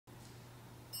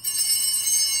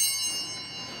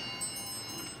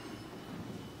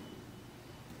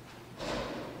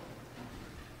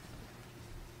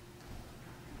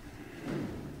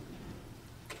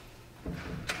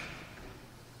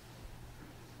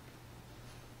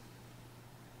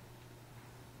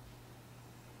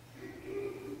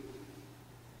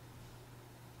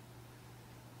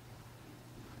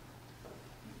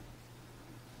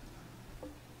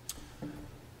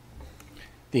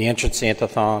The entrance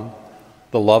antiphon.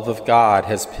 The love of God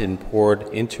has been poured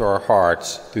into our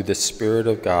hearts through the Spirit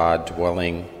of God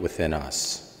dwelling within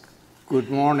us. Good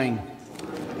morning.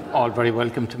 All very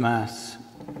welcome to Mass.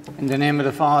 In the name of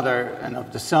the Father, and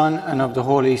of the Son, and of the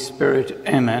Holy Spirit.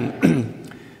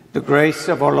 Amen. The grace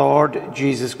of our Lord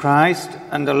Jesus Christ,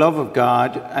 and the love of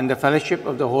God, and the fellowship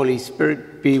of the Holy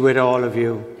Spirit be with all of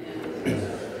you.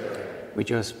 We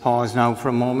just pause now for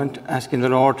a moment, asking the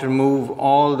Lord to remove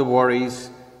all the worries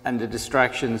and the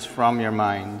distractions from your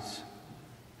minds.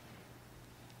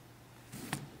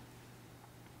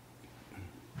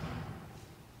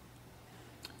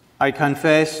 I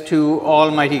confess to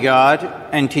Almighty God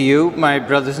and to you, my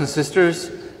brothers and sisters,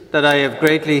 that I have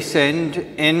greatly sinned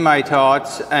in my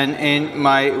thoughts and in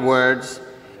my words,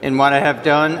 in what I have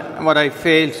done and what I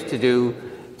failed to do,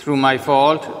 through my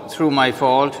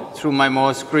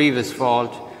most grievous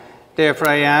fault. Therefore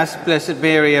I ask Blessed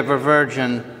Mary, ever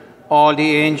Virgin, all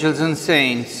the angels and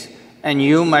saints, and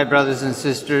you, my brothers and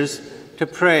sisters, to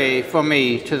pray for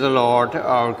me to the Lord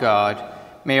our God.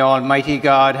 May Almighty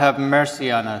God have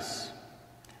mercy on us,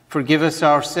 forgive us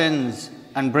our sins,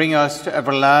 and bring us to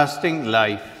everlasting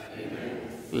life. Amen.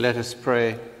 Let us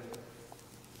pray.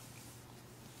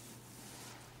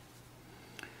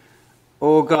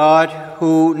 O God,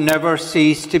 who never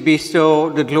cease to bestow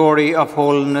the glory of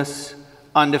holiness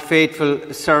on the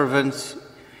faithful servants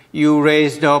you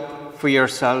raised up for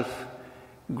yourself,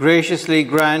 graciously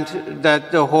grant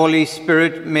that the Holy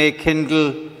Spirit may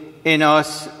kindle in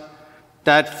us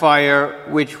that fire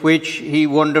with which he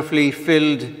wonderfully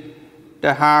filled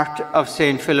the heart of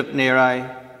St. Philip Neri.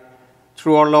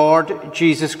 Through our Lord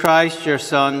Jesus Christ, your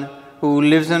Son, who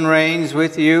lives and reigns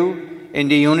with you in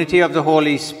the unity of the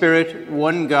Holy Spirit,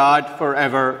 one God,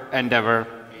 forever and ever.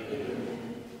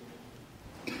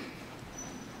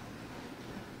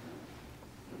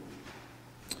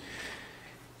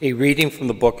 A reading from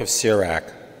the book of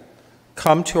Sirach.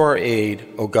 Come to our aid,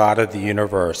 O God of the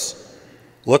universe.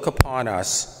 Look upon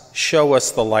us, show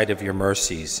us the light of your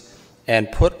mercies,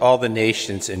 and put all the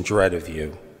nations in dread of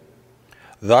you.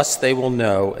 Thus they will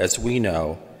know, as we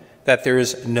know, that there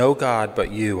is no God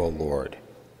but you, O Lord.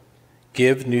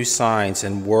 Give new signs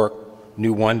and work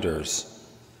new wonders.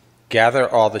 Gather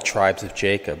all the tribes of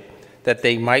Jacob, that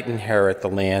they might inherit the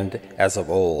land as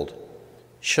of old.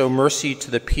 Show mercy to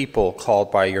the people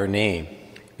called by your name,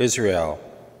 Israel,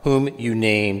 whom you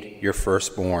named your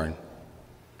firstborn.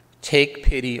 Take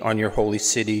pity on your holy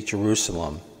city,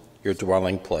 Jerusalem, your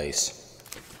dwelling place.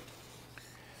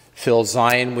 Fill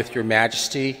Zion with your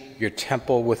majesty, your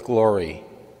temple with glory.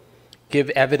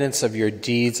 Give evidence of your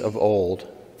deeds of old.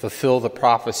 Fulfill the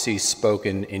prophecies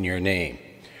spoken in your name.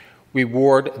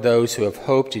 Reward those who have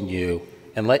hoped in you,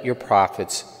 and let your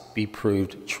prophets be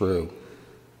proved true.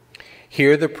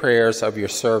 Hear the prayers of your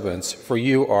servants, for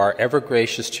you are ever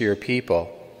gracious to your people,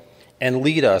 and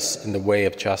lead us in the way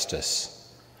of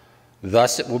justice.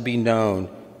 Thus it will be known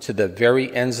to the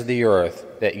very ends of the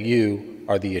earth that you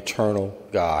are the eternal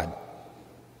God.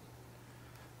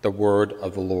 The word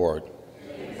of the Lord.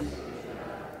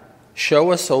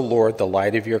 Show us, O Lord, the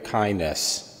light of your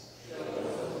kindness.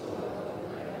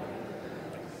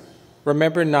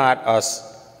 Remember not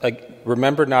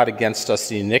against us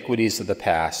the iniquities of the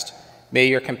past. May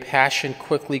your compassion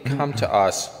quickly come to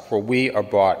us, for we are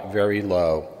brought very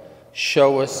low.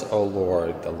 Show us, O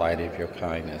Lord, the light of your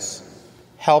kindness.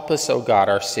 Help us, O God,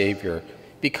 our Savior,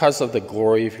 because of the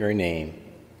glory of your name.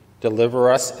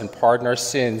 Deliver us and pardon our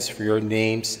sins for your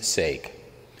name's sake.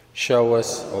 Show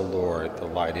us, O Lord, the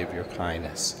light of your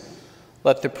kindness.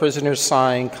 Let the prisoners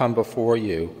sighing come before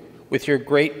you. With your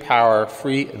great power,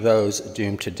 free those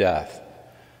doomed to death.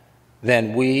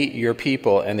 Then we, your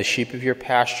people, and the sheep of your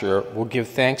pasture will give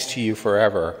thanks to you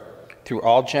forever. Through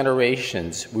all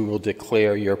generations we will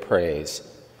declare your praise.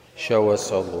 Show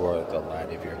us, O Lord, the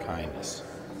light of your kindness.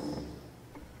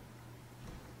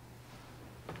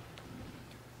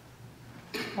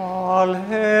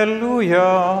 Alleluia,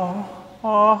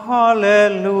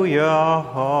 alleluia,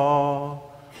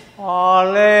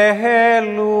 alleluia,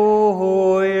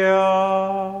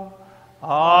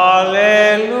 alleluia.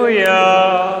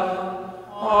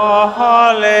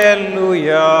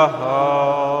 Hallelujah,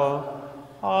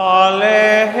 hallelujah.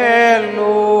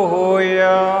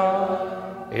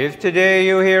 If today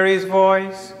you hear his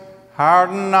voice,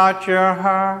 harden not your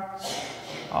hearts.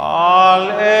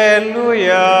 Hallelujah,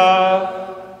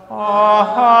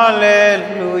 hallelujah,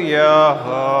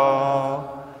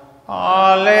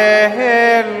 hallelujah.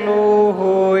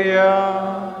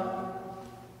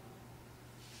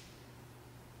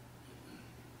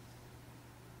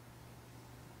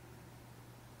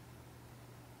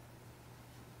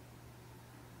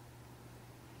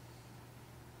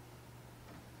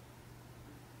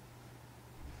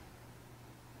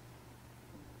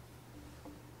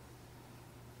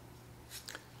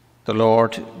 The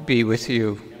Lord be with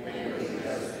you.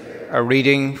 A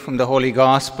reading from the Holy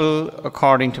Gospel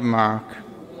according to Mark.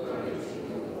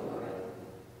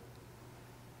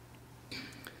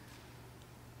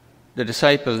 The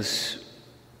disciples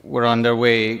were on their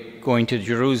way going to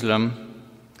Jerusalem,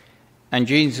 and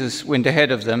Jesus went ahead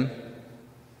of them.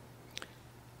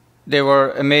 They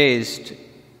were amazed,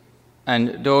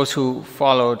 and those who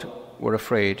followed were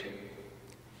afraid.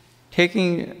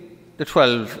 Taking the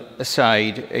 12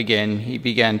 aside again, he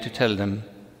began to tell them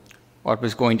what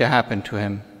was going to happen to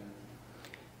him.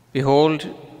 Behold,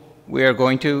 we are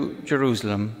going to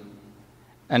Jerusalem,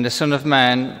 and the Son of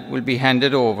Man will be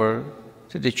handed over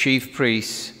to the chief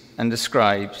priests and the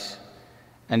scribes,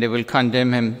 and they will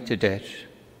condemn him to death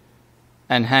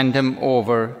and hand him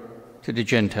over to the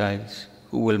Gentiles,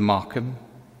 who will mock him,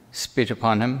 spit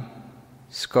upon him,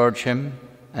 scourge him,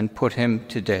 and put him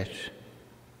to death.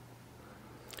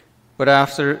 But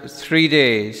after 3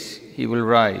 days he will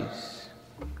rise.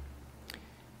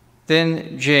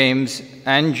 Then James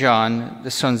and John, the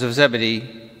sons of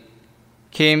Zebedee,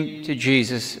 came to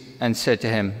Jesus and said to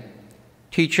him,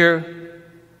 "Teacher,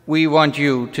 we want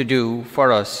you to do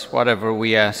for us whatever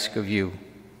we ask of you."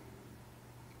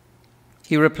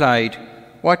 He replied,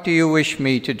 "What do you wish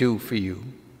me to do for you?"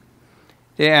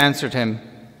 They answered him,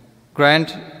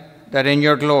 "Grant that in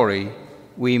your glory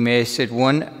we may sit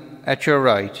one at your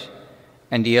right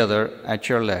and the other at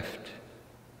your left."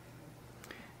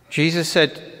 Jesus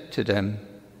said to them,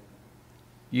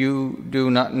 "You do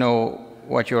not know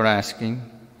what you're asking.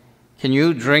 Can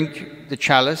you drink the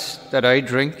chalice that I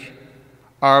drink,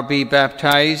 or be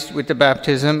baptized with the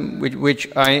baptism with which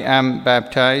I am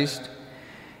baptized?"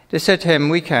 They said to him,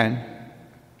 "We can."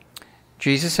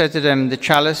 Jesus said to them, "The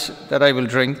chalice that I will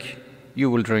drink,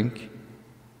 you will drink,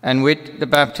 and with the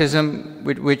baptism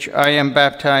with which I am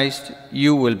baptized,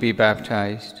 you will be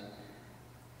baptized.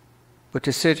 But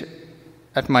to sit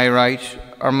at my right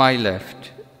or my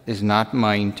left is not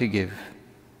mine to give,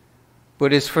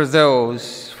 but is for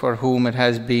those for whom it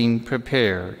has been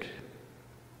prepared."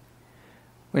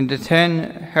 When the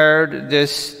 10 heard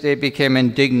this, they became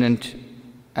indignant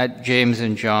at James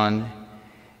and John.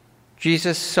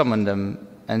 Jesus summoned them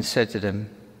and said to them,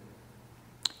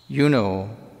 "You know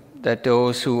that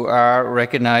those who are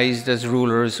recognized as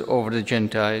rulers over the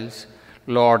Gentiles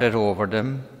lord it over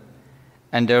them,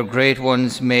 and their great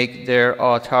ones make their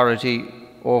authority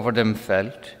over them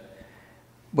felt.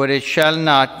 But it shall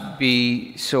not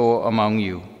be so among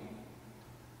you.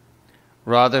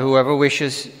 Rather, whoever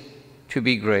wishes to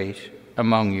be great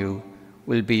among you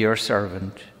will be your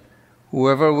servant.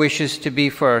 Whoever wishes to be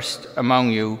first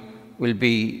among you will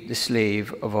be the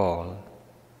slave of all.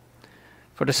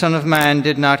 For the Son of Man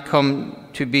did not come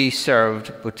to be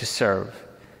served, but to serve,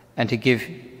 and to give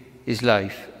his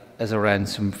life as a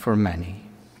ransom for many."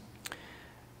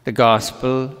 The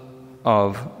Gospel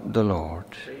of the Lord.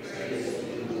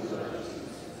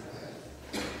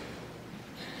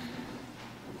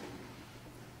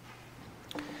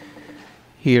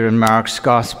 Here in Mark's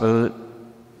Gospel,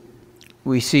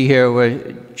 we see here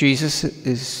where Jesus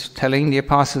is telling the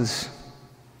apostles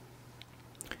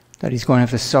that he's going to have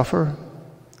to suffer,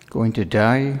 going to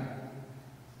die,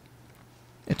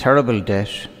 a terrible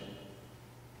death.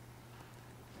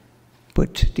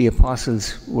 But the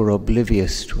apostles were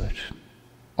oblivious to it.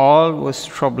 All was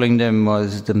troubling them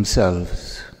was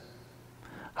themselves,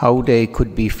 how they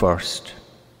could be first.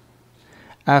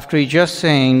 After he just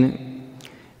saying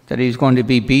that he was going to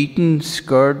be beaten,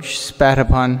 scourged, spat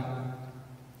upon,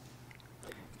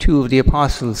 2 of the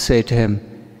apostles say to him,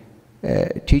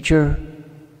 "Teacher,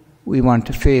 we want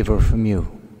a favor from you.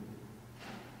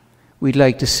 We'd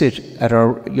like to sit at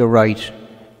your right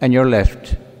and your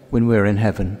left when we're in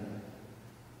heaven."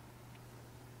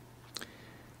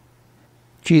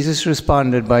 Jesus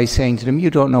responded by saying to them, "You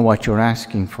don't know what you're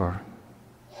asking for.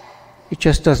 It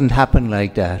just doesn't happen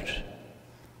like that.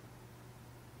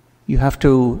 You have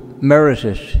to merit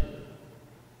it.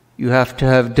 You have to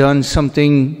have done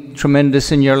something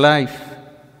tremendous in your life."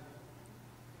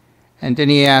 And then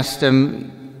he asked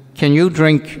them, "Can you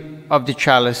drink of the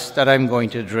chalice that I'm going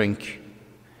to drink?"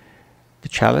 The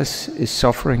chalice is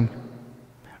suffering.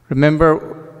 Remember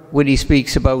when he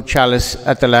speaks about chalice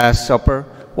at the Last Supper,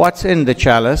 what's in the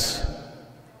chalice?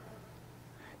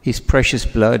 His precious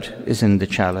blood is in the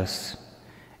chalice.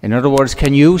 In other words,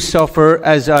 can you suffer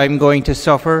as I'm going to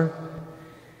suffer?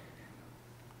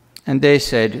 And they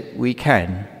said, "We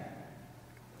can."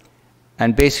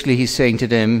 And basically he's saying to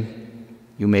them,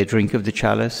 you may drink of the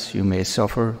chalice, you may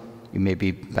suffer, you may be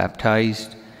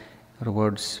baptized, in other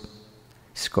words,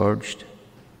 scourged.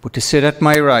 But to sit at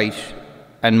my right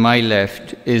and my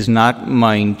left is not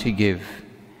mine to give.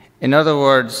 In other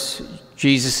words,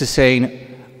 Jesus is saying,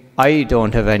 I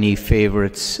don't have any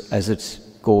favorites as it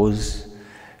goes.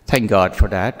 Thank God for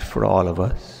that, for all of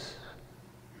us.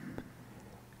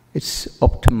 It's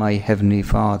up to my Heavenly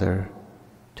Father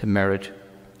to merit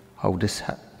how this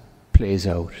plays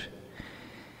out.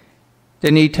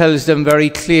 Then he tells them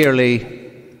very clearly,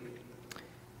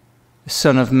 the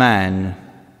Son of Man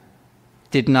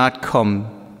did not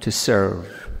come to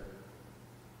serve,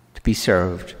 to be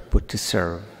served, but to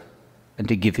serve, and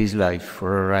to give his life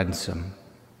for a ransom.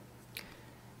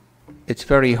 It's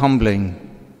very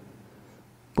humbling,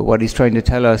 but what he's trying to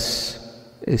tell us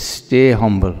is stay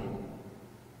humble.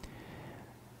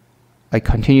 I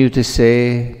continue to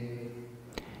say,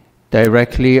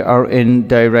 directly or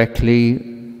indirectly,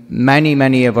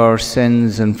 many of our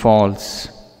sins and faults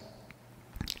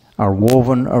are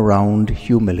woven around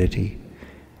humility,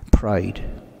 pride,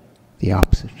 the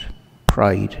opposite,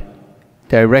 pride.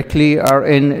 Directly or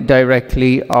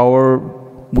indirectly, our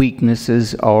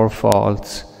weaknesses, our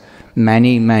faults,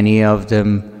 many of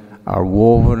them are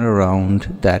woven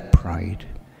around that pride,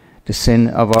 the sin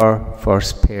of our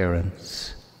first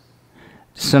parents.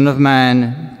 The Son of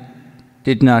Man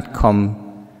did not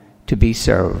come to be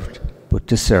served, but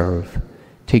to serve,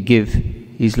 to give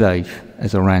his life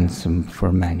as a ransom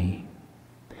for many.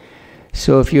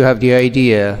 So if you have the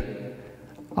idea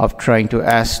of trying to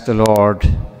ask the Lord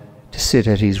to sit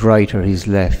at his right or his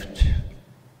left,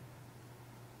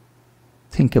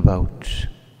 think about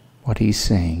what he's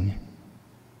saying.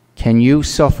 Can you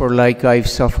suffer like I've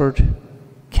suffered?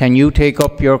 Can you take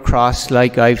up your cross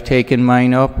like I've taken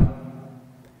mine up?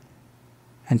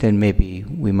 And then maybe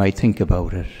we might think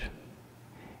about it.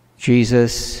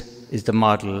 Jesus is the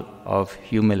model of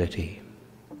humility.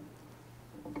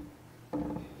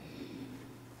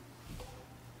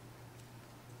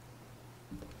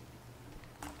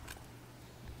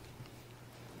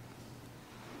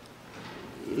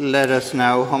 Let us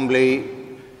now humbly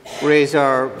raise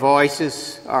our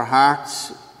voices, our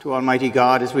hearts to Almighty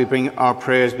God as we bring our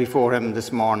prayers before him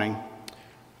this morning.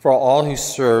 For all who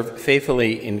serve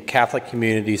faithfully in Catholic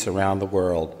communities around the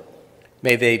world,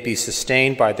 may they be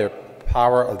sustained by the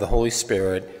power of the Holy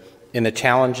Spirit in the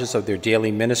challenges of their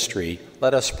daily ministry.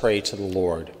 Let us pray to the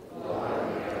Lord.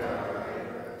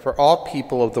 For all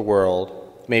people of the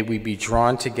world, may we be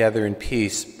drawn together in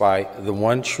peace by the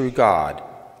one true God.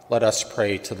 Let us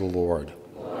pray to the Lord.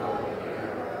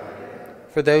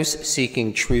 For those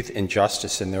seeking truth and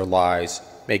justice in their lives,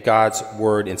 may God's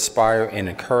word inspire and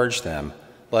encourage them.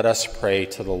 Let us pray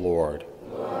to the Lord.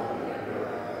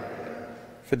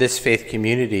 For this faith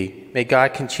community, may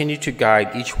God continue to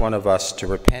guide each one of us to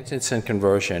repentance and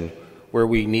conversion where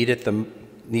we need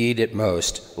it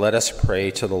most. Let us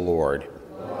pray to the Lord.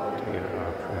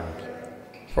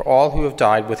 For all who have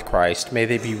died with Christ, may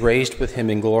they be raised with him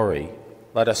in glory.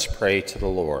 Let us pray to the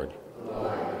Lord.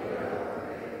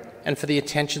 And for the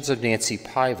attentions of Nancy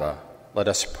Paiva, let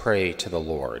us pray to the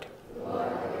Lord.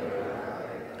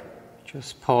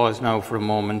 Just pause now for a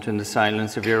moment in the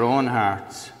silence of your own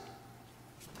hearts.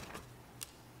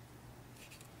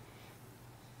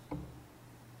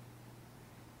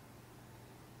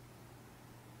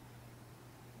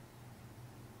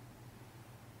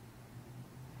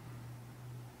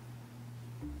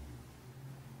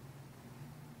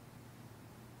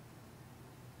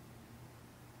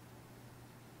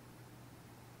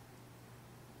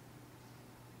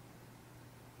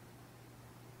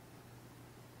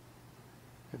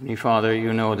 Heavenly Father,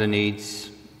 you know the needs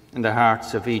and the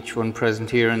hearts of each one present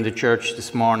here in the church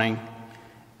this morning,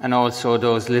 and also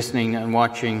those listening and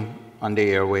watching on the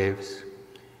airwaves.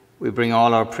 We bring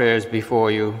all our prayers before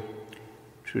you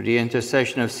through the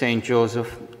intercession of Saint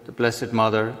Joseph, the Blessed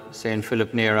Mother, Saint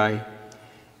Philip Neri,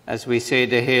 as we say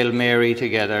the Hail Mary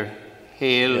together.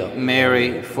 Hail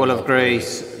Mary, full of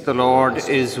grace, the Lord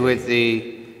is with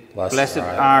thee. Blessed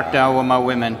art thou among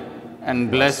women,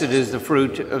 and blessed is the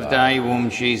fruit of thy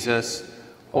womb, Jesus.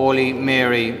 Holy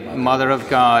Mary, Mother of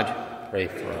God,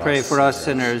 pray for us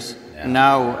sinners,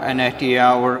 now and at the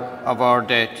hour of our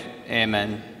death.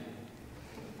 Amen.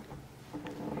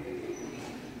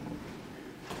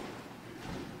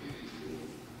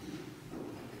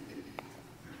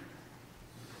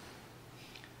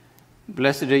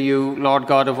 Blessed are you, Lord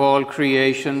God of all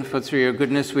creation, for through your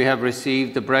goodness we have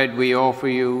received the bread we offer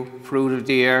you, fruit of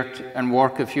the earth and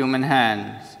work of human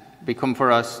hands. Become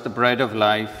for us the bread of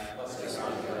life.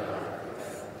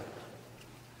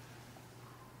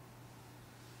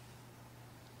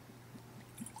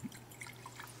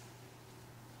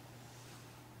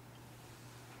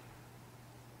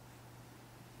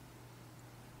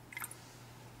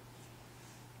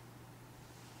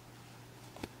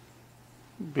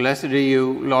 Blessed are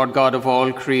you, Lord God of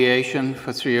all creation,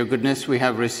 for through your goodness we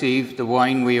have received the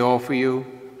wine we offer you,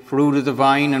 fruit of the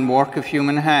vine and work of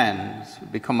human hands,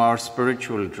 become our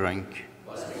spiritual drink.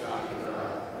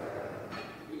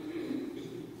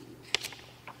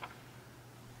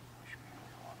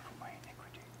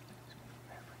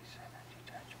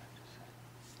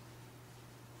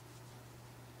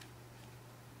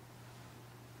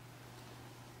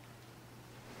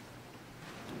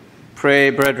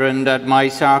 Pray, brethren, that my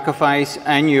sacrifice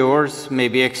and yours may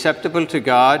be acceptable to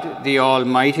God, the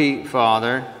Almighty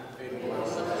Father.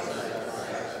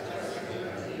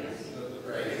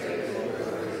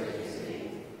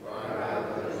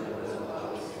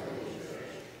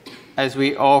 As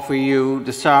we offer you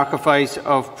the sacrifice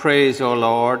of praise, O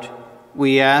Lord,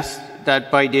 we ask that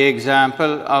by the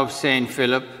example of St.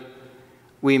 Philip,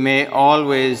 we may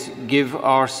always give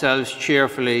ourselves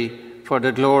cheerfully for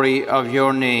the glory of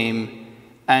your name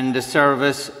and the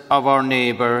service of our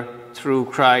neighbour, through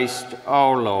Christ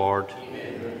our Lord.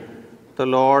 Amen. The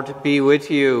Lord be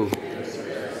with you.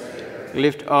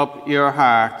 Lift up your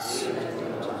hearts.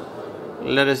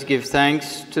 Let us give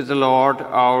thanks to the Lord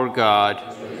our God.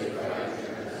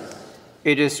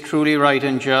 It is truly right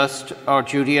and just, our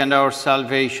duty and our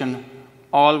salvation,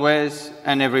 always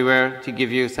and everywhere to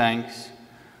give you thanks.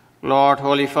 Lord,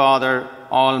 Holy Father,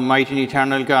 Almighty and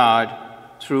eternal God,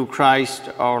 through Christ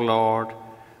our Lord.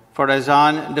 For as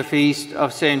on the feast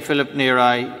of St. Philip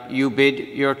Neri you bid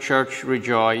your church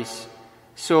rejoice,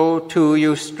 so too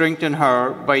you strengthen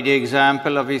her by the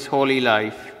example of his holy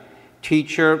life.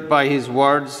 Teach her by his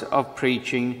words of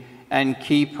preaching, and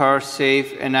keep her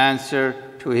safe in answer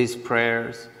to his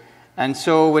prayers. And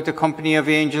so, with the company of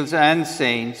angels and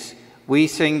saints, we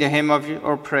sing the hymn of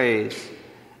your praise,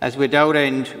 as without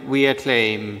end we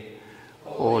acclaim,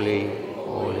 Holy,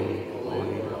 holy,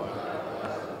 holy.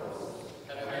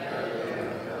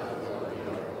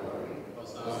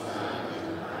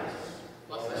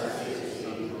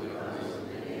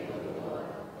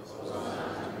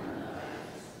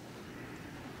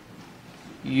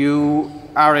 You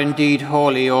are indeed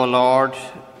holy, O Lord,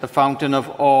 the fountain of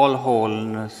all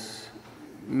holiness.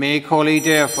 Make holy,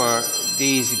 therefore,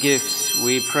 these gifts,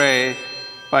 we pray,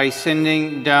 by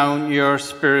sending down your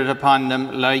Spirit upon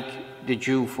them like the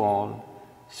dewfall,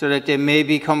 so that they may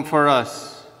become for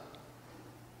us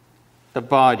the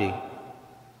body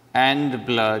and the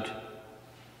blood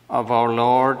of our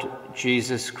Lord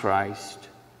Jesus Christ.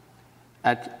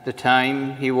 At the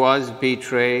time he was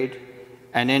betrayed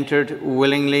and entered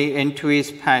willingly into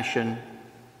his passion,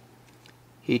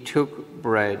 he took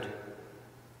bread,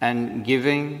 and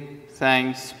giving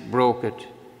thanks, broke it,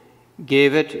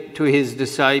 gave it to his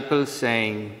disciples,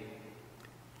 saying,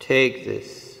 "Take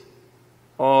this,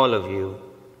 all of you,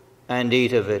 and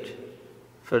eat of it,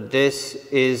 for this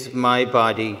is my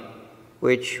body,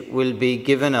 which will be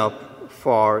given up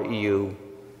for you."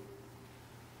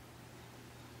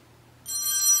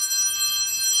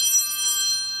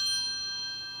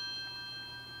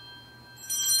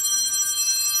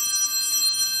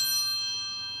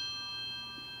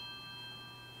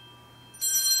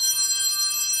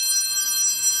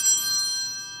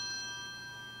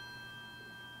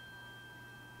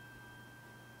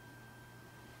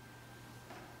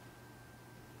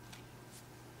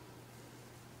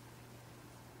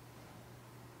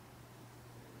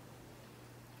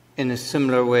 In a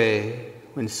similar way,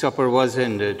 when supper was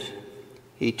ended,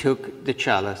 he took the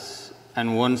chalice,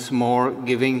 and once more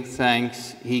giving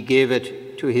thanks, he gave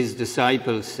it to his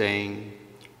disciples, saying,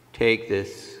 "Take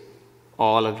this,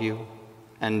 all of you,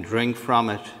 and drink from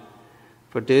it,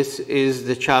 for this is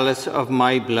the chalice of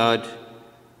my blood,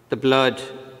 the blood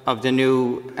of the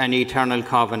new and eternal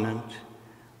covenant,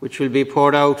 which will be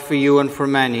poured out for you and for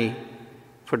many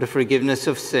for the forgiveness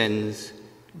of sins.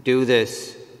 Do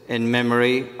this in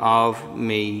memory of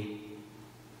me."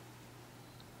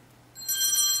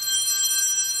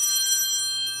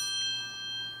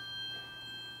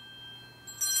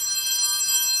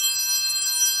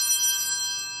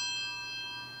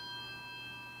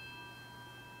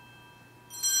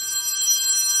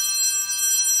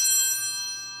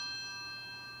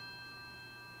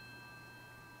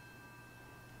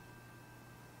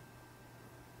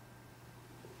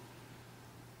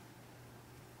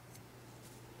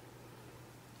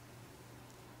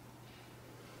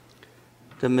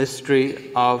 The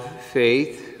mystery of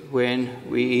faith. When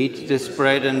we eat this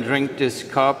bread and drink this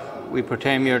cup, we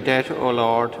proclaim your death, O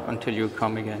Lord, until you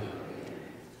come again.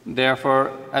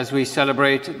 Therefore, as we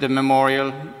celebrate the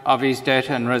memorial of his death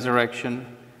and resurrection,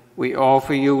 we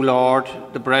offer you, Lord,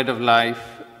 the bread of life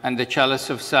and the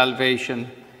chalice of salvation,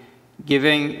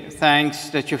 giving thanks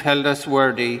that you've held us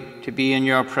worthy to be in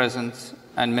your presence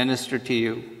and minister to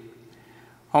you.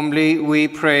 Humbly we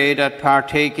pray that,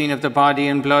 partaking of the body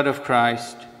and blood of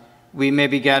Christ, we may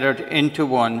be gathered into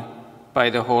one by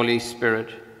the Holy Spirit.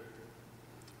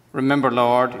 Remember,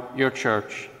 Lord, your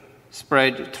church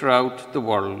spread throughout the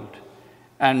world,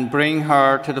 and bring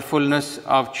her to the fullness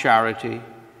of charity,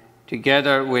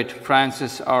 together with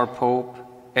Francis our Pope,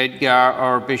 Edgar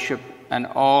our Bishop, and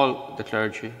all the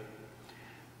clergy.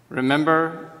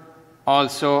 Remember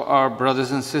also our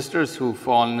brothers and sisters who've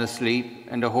fallen asleep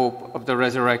in the hope of the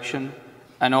resurrection,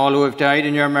 and all who have died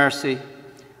in your mercy.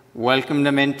 Welcome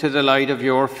them into the light of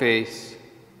your face.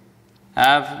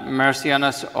 Have mercy on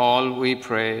us all, we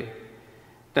pray,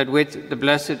 that with the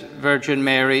Blessed Virgin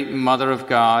Mary, Mother of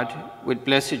God, with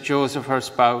blessed Joseph, her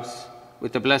spouse,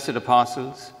 with the blessed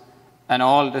apostles, and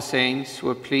all the saints who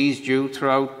have pleased you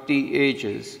throughout the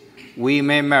ages, we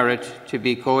may merit to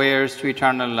be co-heirs to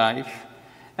eternal life,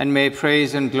 and may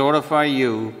praise and glorify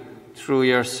you through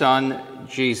your Son,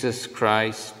 Jesus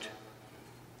Christ.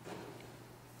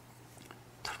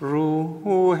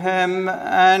 Through him,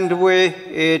 and with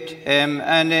him,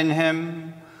 and in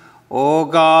him, O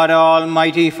God,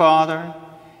 Almighty Father,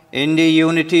 in the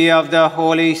unity of the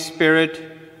Holy Spirit,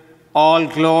 all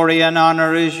glory and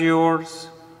honor is yours,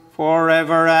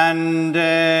 forever and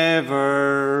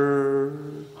ever.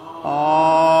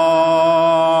 Amen.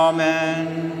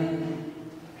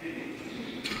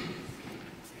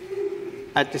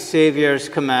 At the Saviour's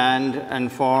command,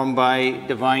 and formed by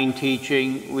divine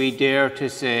teaching, we dare to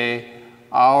say,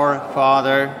 Our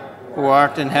Father, who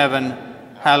art in heaven,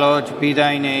 hallowed be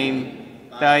thy name.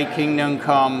 Thy kingdom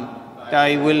come,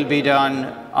 thy will be done,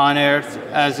 on earth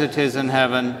as it is in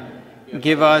heaven.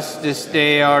 Give us this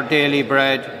day our daily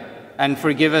bread, and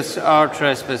forgive us our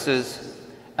trespasses,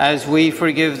 as we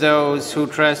forgive those who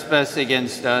trespass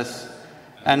against us.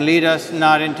 And lead us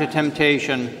not into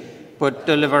temptation, but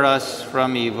deliver us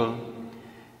from evil.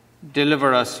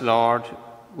 Deliver us, Lord,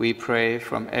 we pray,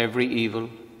 from every evil.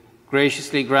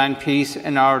 Graciously grant peace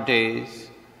in our days,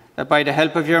 that by the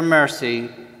help of your mercy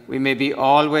we may be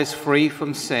always free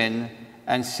from sin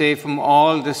and safe from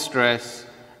all distress,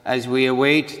 as we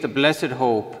await the blessed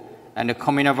hope and the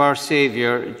coming of our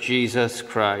Saviour, Jesus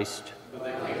Christ.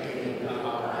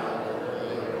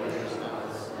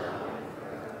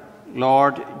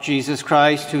 Lord Jesus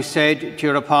Christ, who said to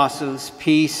your apostles,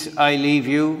 Peace I leave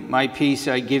you, my peace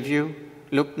I give you,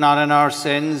 look not on our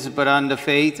sins, but on the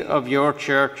faith of your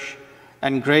church,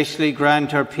 and graciously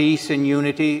grant her peace and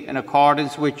unity in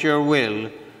accordance with your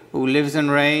will, who lives and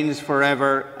reigns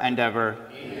forever and ever.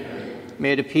 Amen.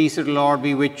 May the peace of the Lord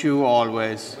be with you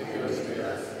always.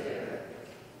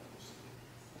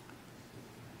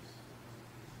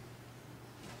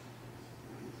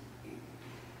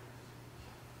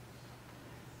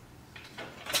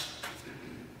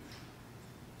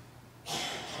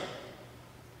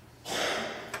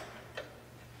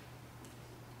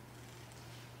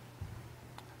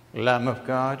 Lamb of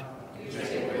God,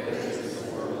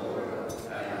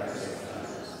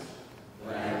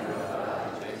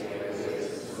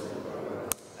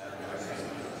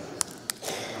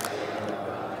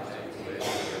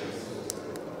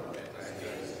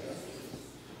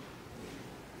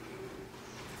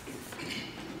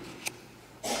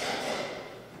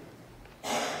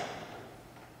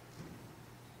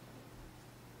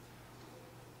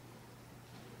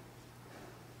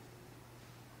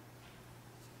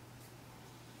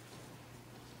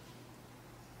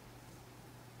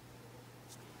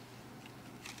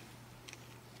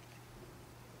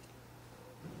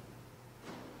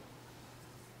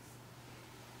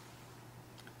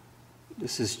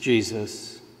 this is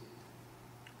Jesus,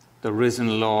 the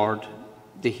risen Lord,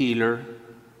 the healer.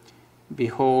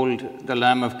 Behold the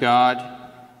Lamb of God.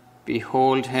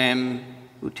 Behold him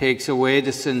who takes away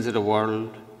the sins of the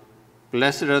world.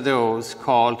 Blessed are those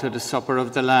called to the supper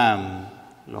of the Lamb.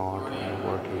 Lord, I am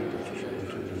worthy that you should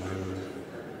enter into my room,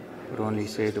 but only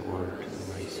say the word, and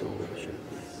my soul shall be.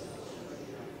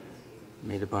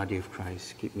 May the body of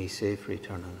Christ keep me safe for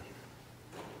eternal life.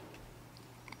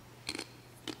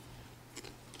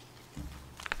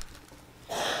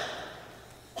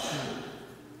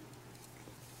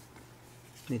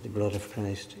 May the blood of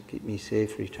Christ keep me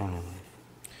safe for eternal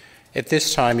life. At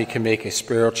this time you can make a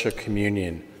spiritual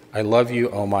communion. I love you,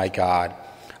 O my God.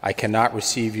 I cannot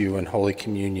receive you in Holy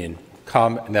Communion.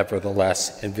 Come,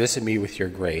 nevertheless, and visit me with your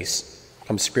grace.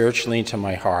 Come spiritually into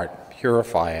my heart,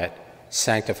 purify it,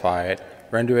 sanctify it,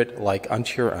 render it like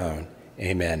unto your own.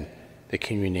 Amen. The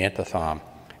Communion Antiphon.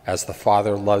 As the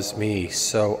Father loves me,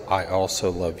 so I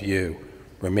also love you.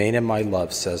 Remain in my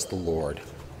love, says the Lord.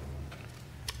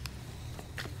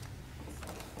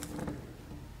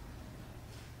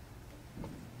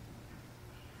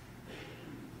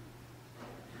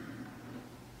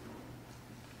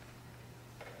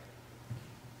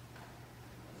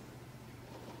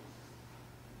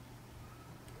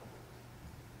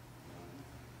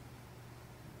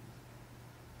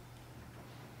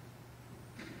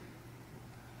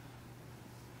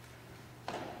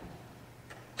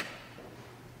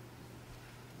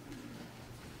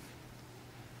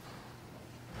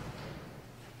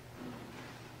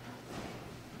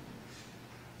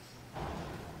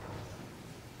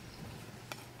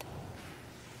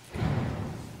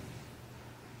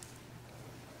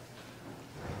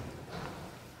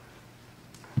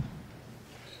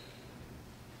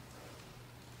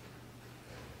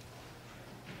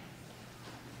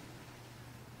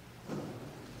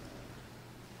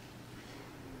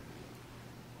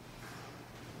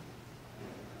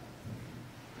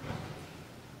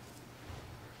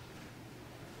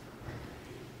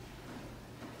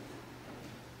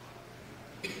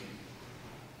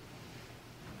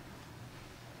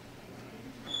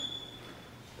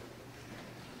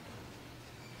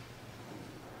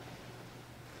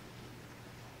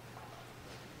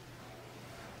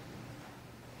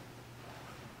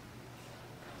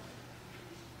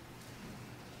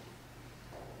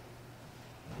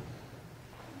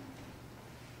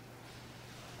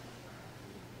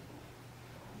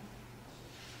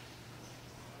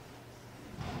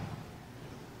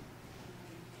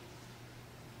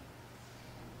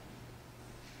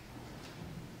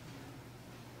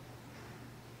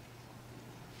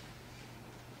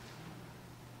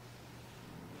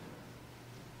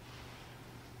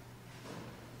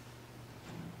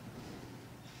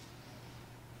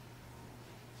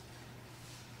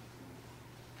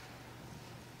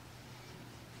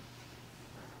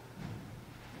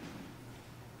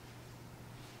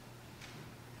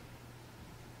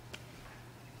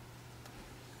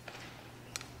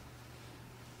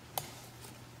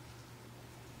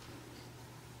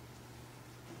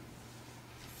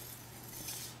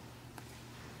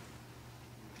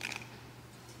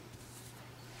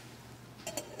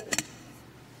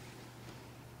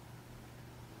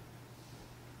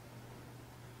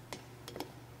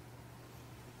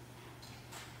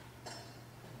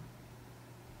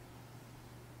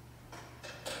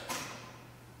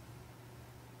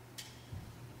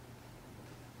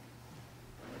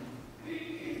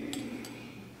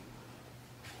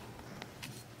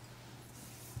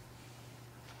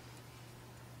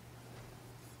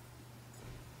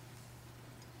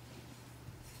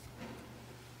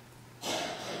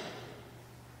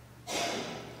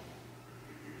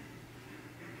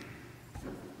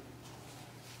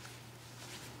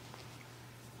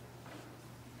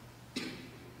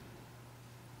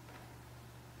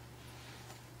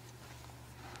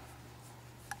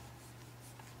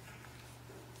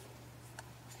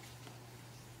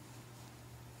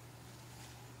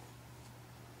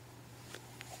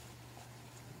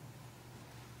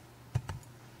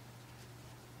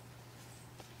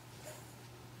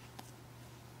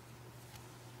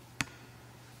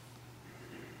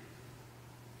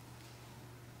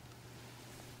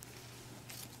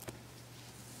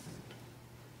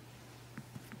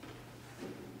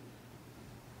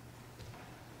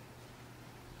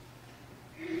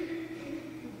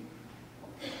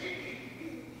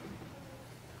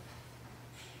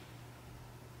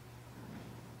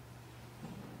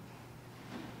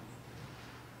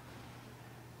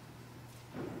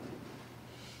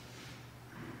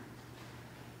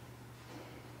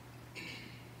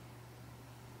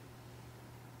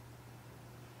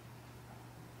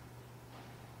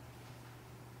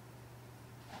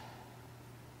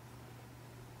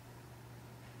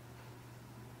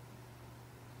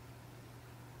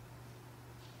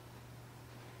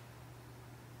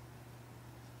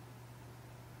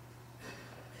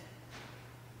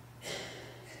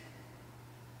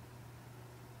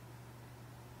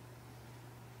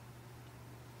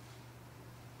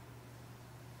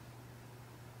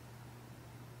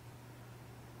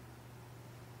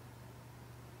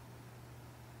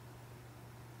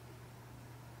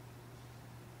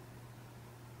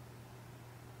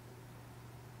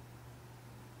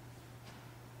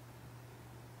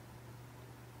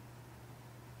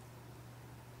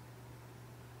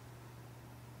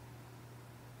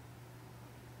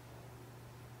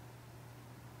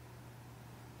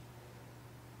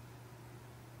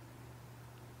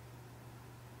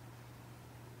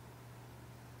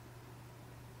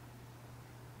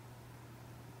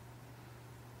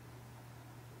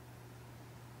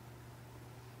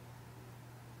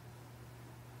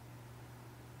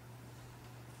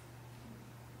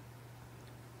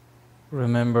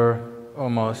 Remember, O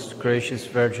most gracious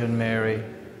Virgin Mary,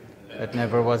 that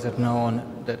never was it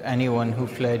known that anyone who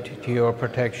fled to your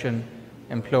protection,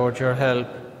 implored your help,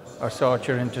 or sought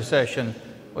your intercession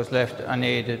was left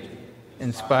unaided.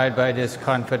 Inspired by this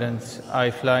confidence,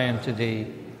 I fly unto thee,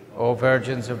 O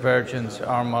Virgins of Virgins,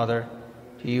 our Mother.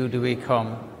 To you do we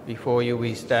come, before you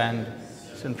we stand,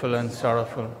 sinful and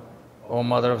sorrowful. O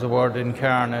Mother of the Word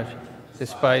incarnate,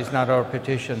 despise not our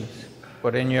petitions,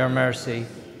 but in your mercy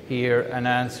hear and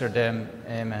answer them.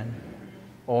 Amen.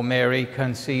 O Mary,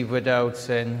 conceived without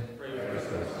sin,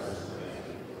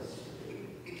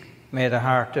 may the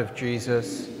heart of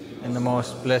Jesus, in the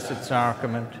most blessed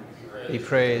sacrament, be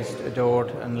praised, adored,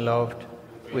 and loved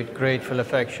with grateful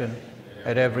affection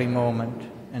at every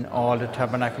moment in all the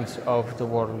tabernacles of the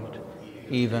world,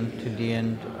 even to the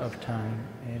end of time.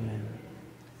 Amen.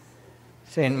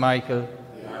 Saint Michael,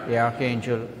 the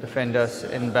Archangel, defend us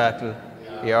in battle,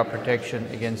 be our protection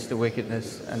against the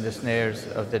wickedness and the snares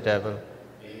of the devil.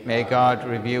 May God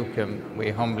rebuke him,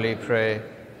 we humbly pray.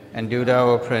 And do thou,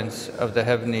 O Prince of the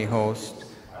heavenly host,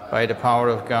 by the power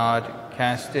of God,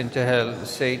 cast into hell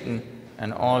Satan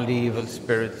and all the evil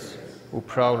spirits who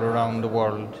prowl around the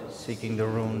world, seeking the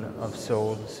ruin of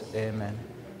souls. Amen.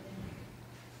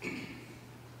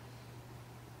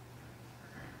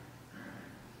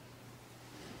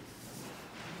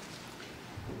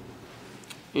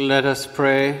 Let us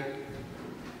pray.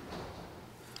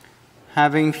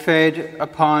 Having fed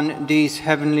upon these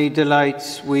heavenly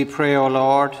delights, we pray, O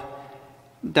Lord,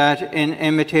 that in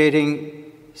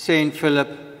imitating Saint Philip,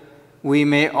 we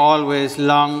may always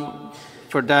long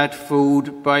for that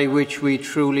food by which we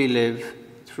truly live,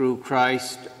 through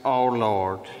Christ our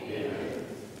Lord. Amen.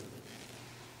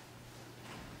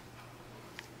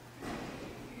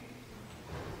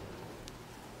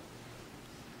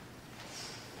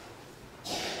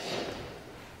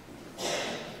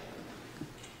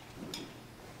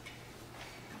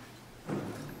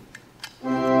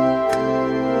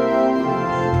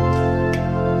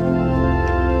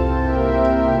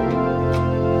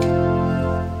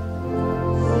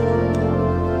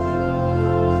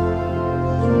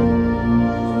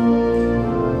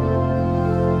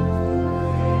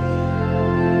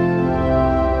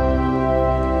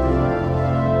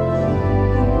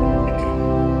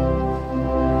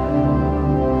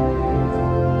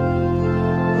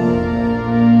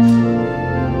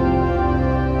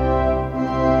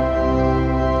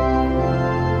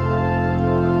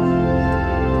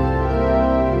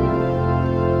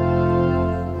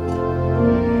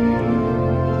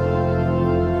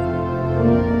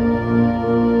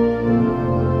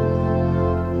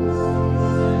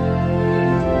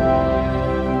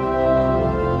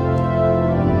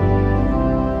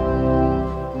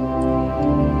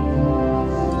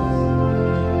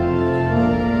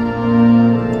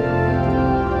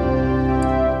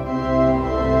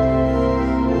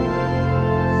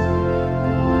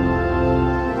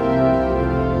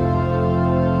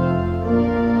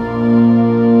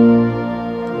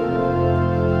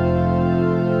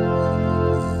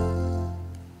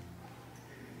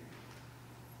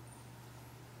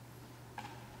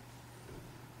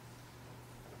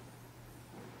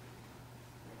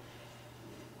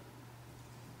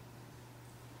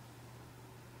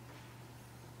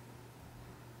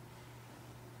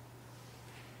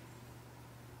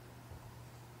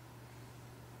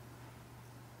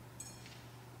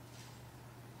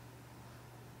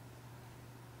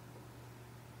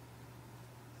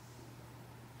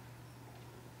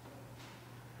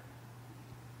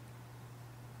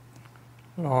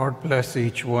 Lord, bless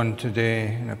each one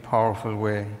today in a powerful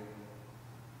way.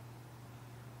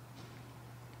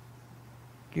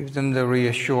 Give them the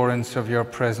reassurance of your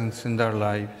presence in their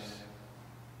lives.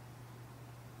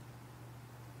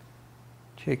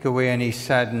 Take away any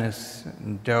sadness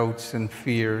and doubts and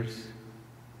fears.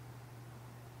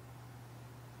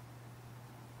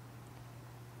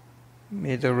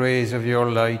 May the rays of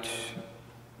your light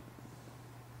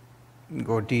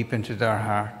go deep into their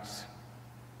hearts.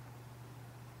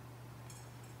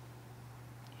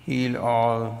 Heal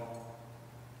all,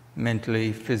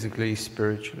 mentally, physically,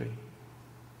 spiritually.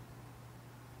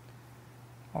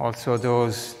 Also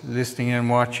those listening and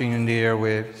watching in the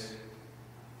airwaves.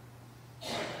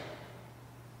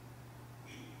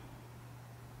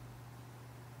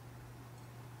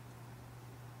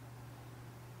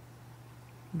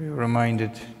 Be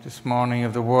reminded this morning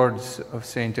of the words of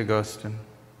St. Augustine.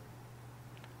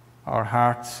 Our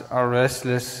hearts are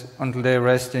restless until they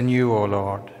rest in you, O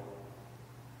Lord.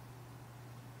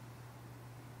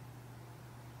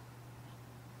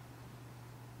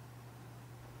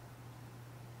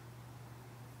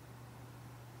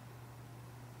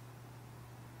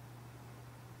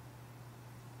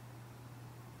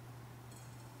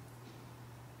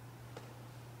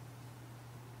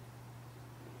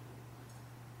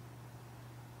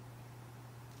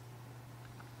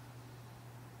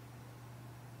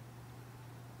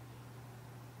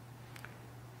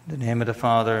 In the name of the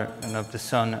Father, and of the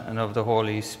Son, and of the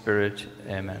Holy Spirit.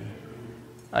 Amen.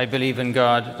 I believe in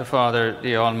God, the Father,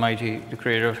 the Almighty, the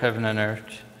creator of heaven and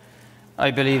earth.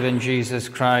 I believe in Jesus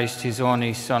Christ, his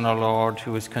only Son, our Lord,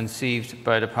 who was conceived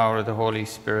by the power of the Holy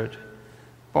Spirit.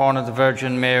 Born of the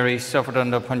Virgin Mary, suffered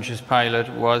under Pontius Pilate,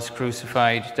 was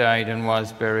crucified, died, and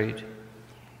was buried.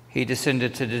 He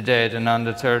descended to the dead, and on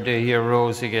the third day he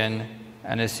arose again,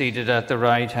 and is seated at the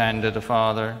right hand of the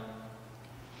Father.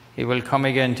 He will come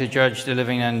again to judge the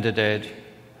living and the dead.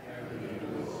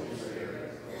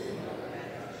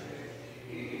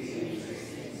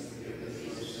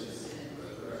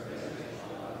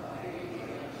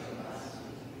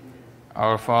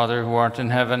 Our Father, who art in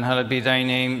heaven, hallowed be thy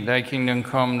name. Thy kingdom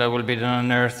come, thy will be done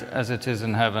on earth as it is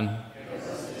in heaven.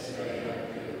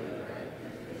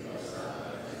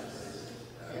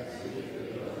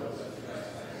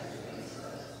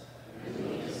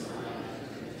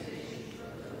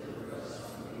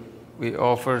 We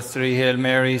offer 3 Hail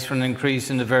Marys for an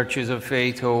increase in the virtues of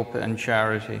faith, hope, and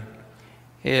charity.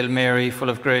 Hail Mary,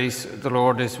 full of grace, the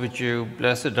Lord is with you.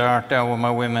 Blessed art thou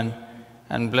among women,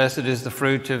 and blessed is the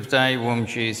fruit of thy womb,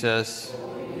 Jesus.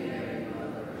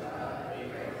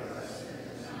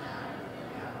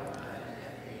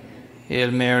 Hail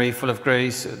Mary, full of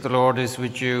grace, the Lord is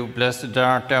with you. Blessed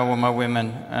art thou among women,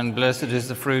 and blessed is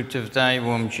the fruit of thy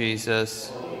womb,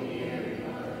 Jesus.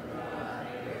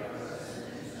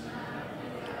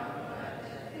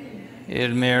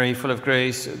 Hail Mary, full of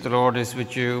grace, the Lord is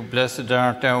with you. Blessed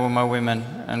art thou among women,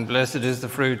 and blessed is the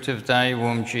fruit of thy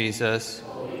womb, Jesus.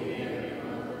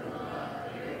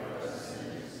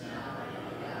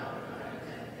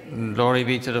 Glory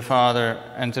be to the Father,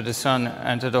 and to the Son,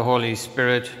 and to the Holy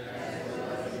Spirit.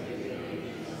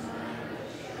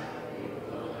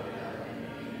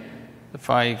 The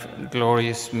 5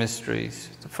 glorious mysteries.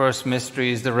 The first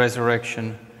mystery is the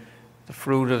resurrection. The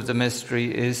fruit of the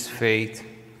mystery is faith.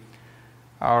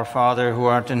 Our Father, who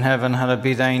art in heaven, hallowed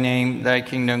be thy name. Thy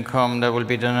kingdom come, thy will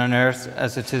be done on earth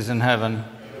as it is in heaven.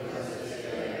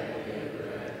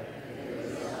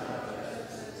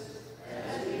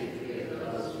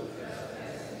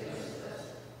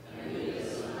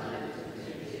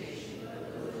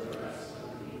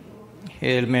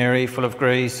 Hail Mary, full of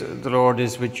grace, the Lord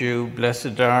is with you.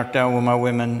 Blessed art thou among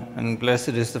women, and blessed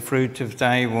is the fruit of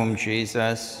thy womb,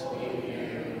 Jesus.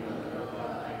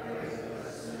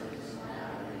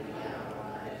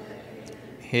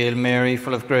 Hail Mary,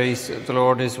 full of grace, the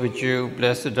Lord is with you.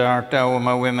 Blessed art thou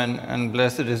among women, and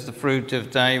blessed is the fruit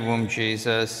of thy womb,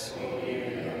 Jesus.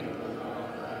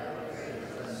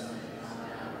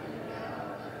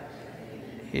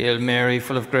 Hail Mary,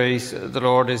 full of grace, the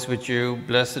Lord is with you.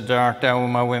 Blessed art thou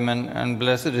among women, and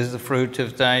blessed is the fruit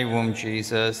of thy womb,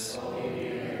 Jesus.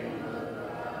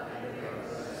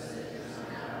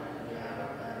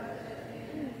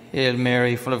 Hail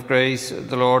Mary, full of grace,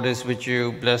 the Lord is with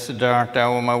you. Blessed art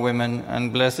thou among women,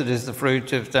 and blessed is the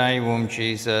fruit of thy womb,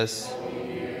 Jesus.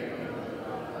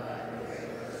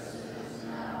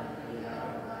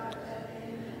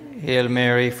 Hail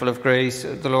Mary, full of grace,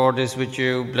 the Lord is with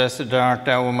you. Blessed art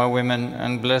thou among women,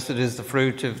 and blessed is the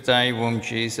fruit of thy womb,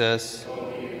 Jesus.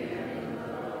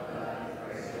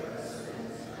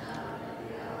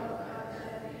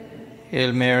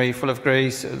 Hail Mary, full of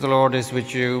grace, the Lord is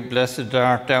with you. Blessed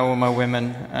art thou among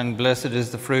women, and blessed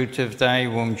is the fruit of thy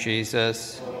womb,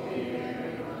 Jesus.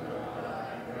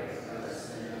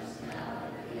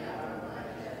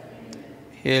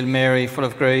 Hail Mary, full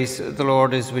of grace, the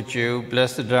Lord is with you.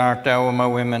 Blessed art thou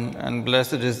among women, and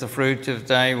blessed is the fruit of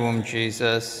thy womb,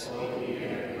 Jesus.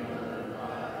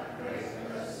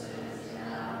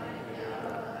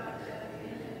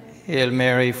 Hail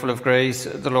Mary, full of grace,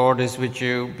 the Lord is with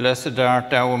you. Blessed art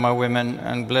thou among women,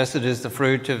 and blessed is the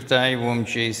fruit of thy womb,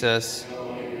 Jesus.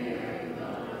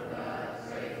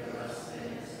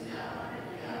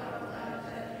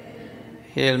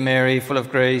 Hail Mary, full of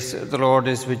grace, the Lord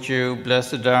is with you.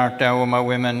 Blessed art thou among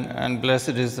women, and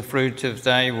blessed is the fruit of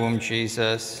thy womb,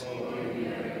 Jesus.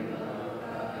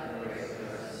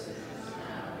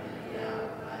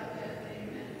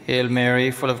 Hail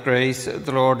Mary, full of grace,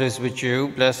 the Lord is with you.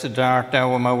 Blessed art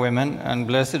thou among women, and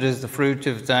blessed is the fruit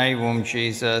of thy womb,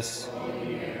 Jesus.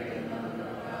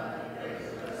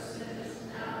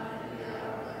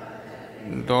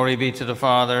 Glory be to the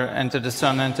Father, and to the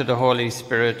Son, and to the Holy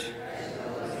Spirit.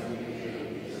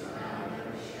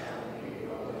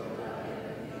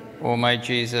 O my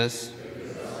Jesus,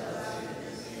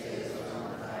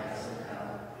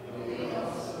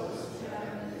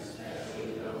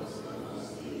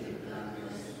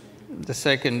 the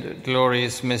second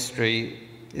glorious mystery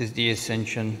is the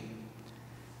Ascension.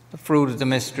 The fruit of the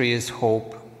mystery is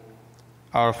hope.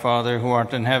 Our Father, who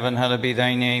art in heaven, hallowed be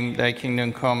thy name. Thy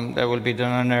kingdom come, thy will be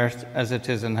done on earth as it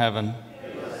is in heaven.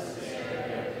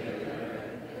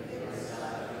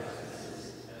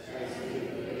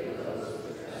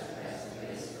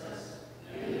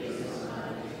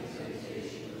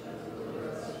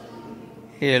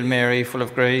 Hail Mary, full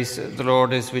of grace, the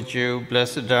Lord is with you.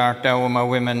 Blessed art thou among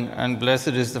women, and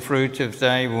blessed is the fruit of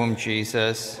thy womb,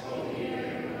 Jesus.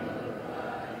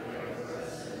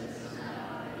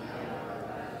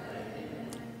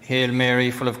 Hail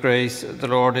Mary, full of grace, the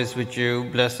Lord is with you.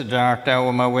 Blessed art thou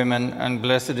among women, and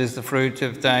blessed is the fruit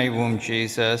of thy womb,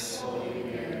 Jesus.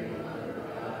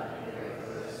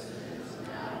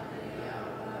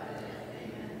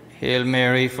 Hail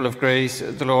Mary, full of grace,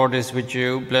 the Lord is with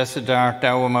you. Blessed art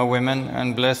thou among women,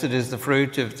 and blessed is the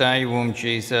fruit of thy womb,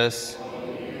 Jesus.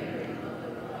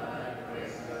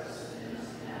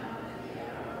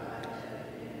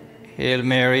 Hail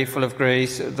Mary, full of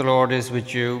grace, the Lord is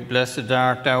with you. Blessed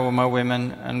art thou among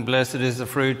women, and blessed is the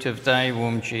fruit of thy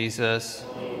womb, Jesus.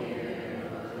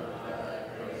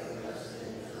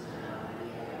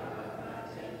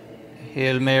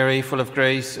 Hail Mary, full of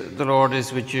grace, the Lord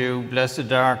is with you.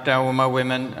 Blessed art thou among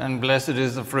women, and blessed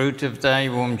is the fruit of thy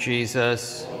womb,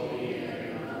 Jesus.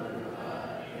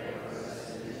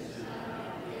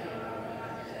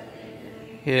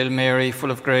 Hail Mary, full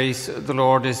of grace, the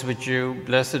Lord is with you.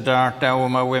 Blessed art thou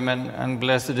among women, and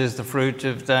blessed is the fruit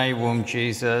of thy womb,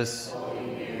 Jesus.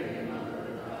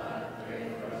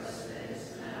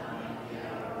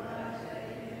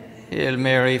 Hail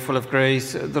Mary, full of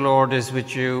grace, the Lord is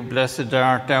with you. Blessed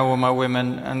art thou among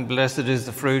women, and blessed is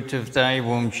the fruit of thy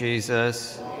womb,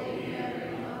 Jesus.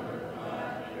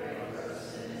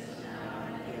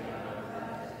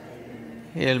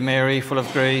 Hail Mary, full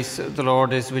of grace, the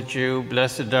Lord is with you.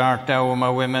 Blessed art thou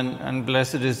among women, and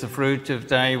blessed is the fruit of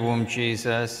thy womb,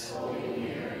 Jesus.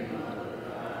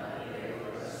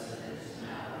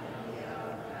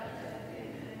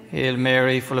 Hail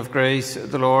Mary, full of grace,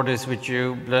 the Lord is with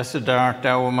you. Blessed art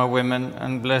thou among women,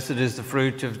 and blessed is the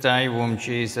fruit of thy womb,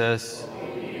 Jesus.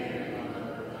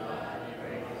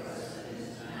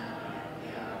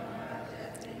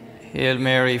 Hail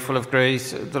Mary, full of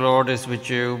grace, the Lord is with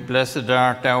you. Blessed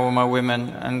art thou among women,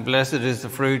 and blessed is the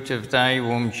fruit of thy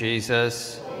womb,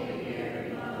 Jesus.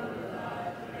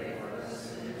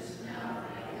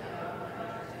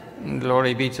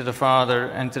 Glory be to the Father,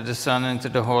 and to the Son, and to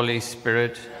the Holy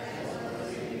Spirit.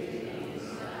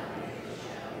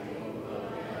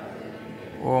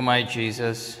 O my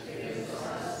Jesus,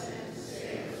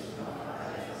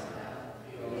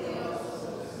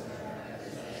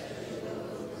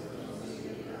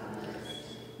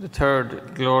 the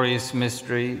third glorious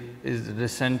mystery is the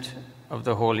descent of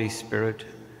the Holy Spirit.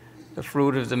 The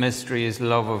fruit of the mystery is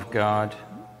love of God.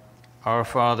 Our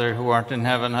Father, who art in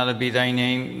heaven, hallowed be thy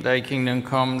name. Thy kingdom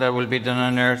come, thy will be done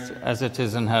on earth as it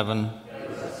is in heaven.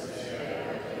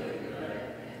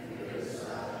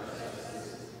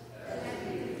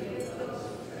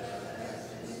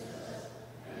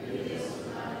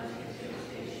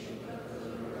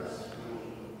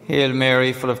 Hail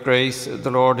Mary, full of grace,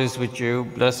 the Lord is with you.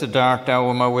 Blessed art thou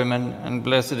among women, and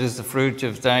blessed is the fruit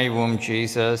of thy womb,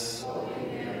 Jesus.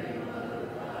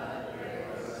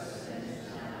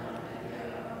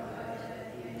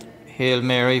 Hail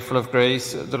Mary, full of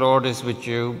grace, the Lord is with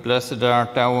you. Blessed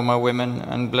art thou among women,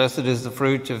 and blessed is the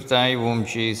fruit of thy womb,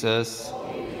 Jesus.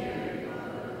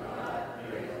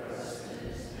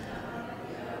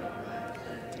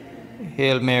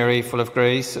 Hail Mary, full of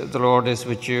grace, the Lord is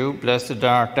with you. Blessed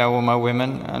art thou among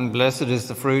women, and blessed is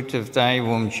the fruit of thy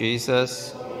womb,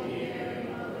 Jesus.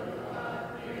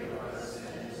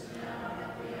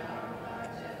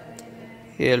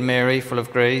 Hail Mary, full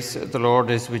of grace, the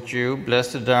Lord is with you.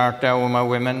 Blessed art thou among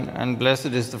women, and blessed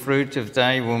is the fruit of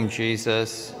thy womb,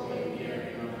 Jesus.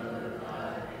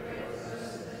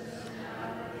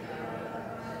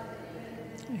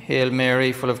 Hail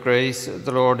Mary, full of grace,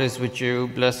 the Lord is with you.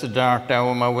 Blessed art thou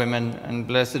among women, and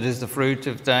blessed is the fruit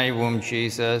of thy womb,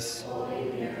 Jesus.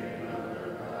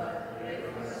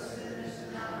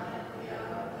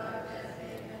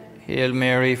 Hail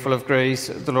Mary, full of grace,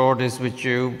 the Lord is with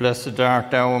you. Blessed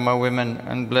art thou among women,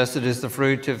 and blessed is the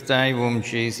fruit of thy womb,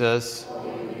 Jesus.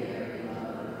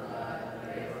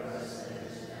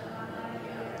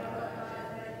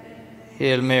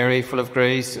 Hail Mary, full of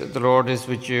grace, the Lord is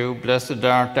with you. Blessed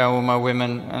art thou among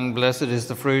women, and blessed is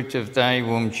the fruit of thy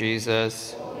womb,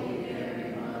 Jesus.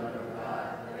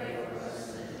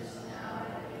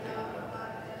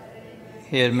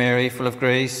 Hail Mary, full of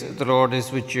grace, the Lord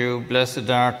is with you. Blessed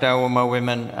art thou among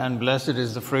women, and blessed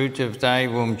is the fruit of thy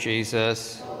womb,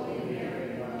 Jesus.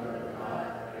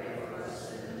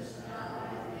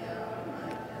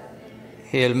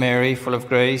 Hail Mary, full of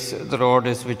grace, the Lord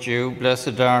is with you.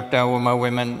 Blessed art thou among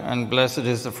women, and blessed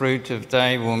is the fruit of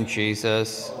thy womb,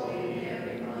 Jesus.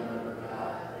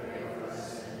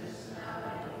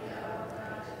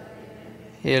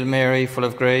 Hail Mary, full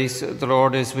of grace, the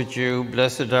Lord is with you.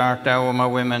 Blessed art thou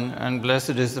among women, and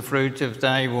blessed is the fruit of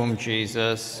thy womb,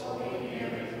 Jesus.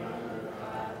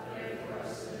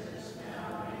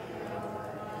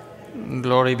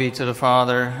 Glory be to the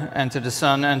Father, and to the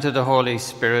Son, and to the Holy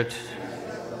Spirit.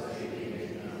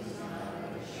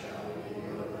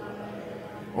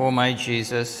 O my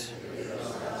Jesus,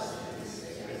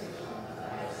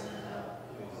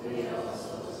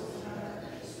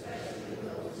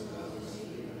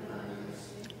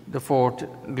 the fourth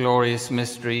glorious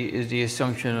mystery is the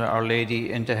Assumption of Our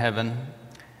Lady into heaven.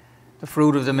 The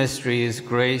fruit of the mystery is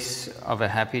grace of a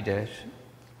happy death.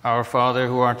 Our Father,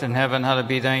 who art in heaven, hallowed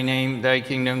be thy name. Thy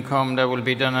kingdom come, thy will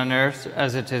be done on earth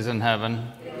as it is in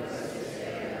heaven.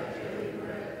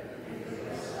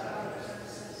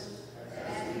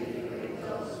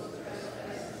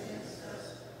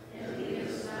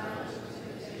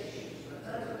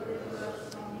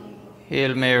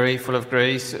 Hail Mary, full of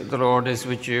grace, the Lord is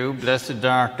with you. Blessed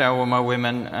art thou among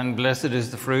women, and blessed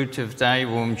is the fruit of thy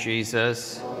womb,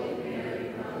 Jesus.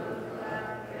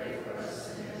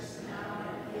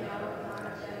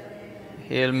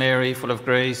 Hail Mary, full of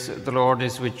grace, the Lord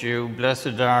is with you.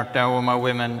 Blessed art thou among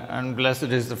women, and blessed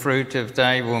is the fruit of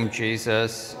thy womb,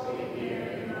 Jesus.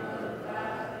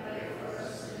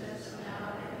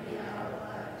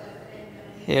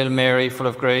 Hail Mary, full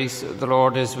of grace, the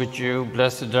Lord is with you.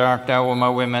 Blessed art thou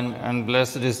among women, and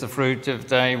blessed is the fruit of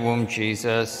thy womb,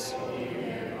 Jesus.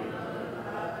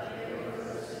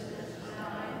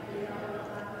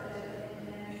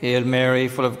 Hail Mary,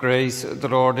 full of grace, the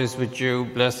Lord is with you.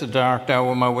 Blessed art thou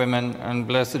among women, and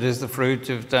blessed is the fruit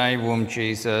of thy womb,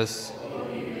 Jesus.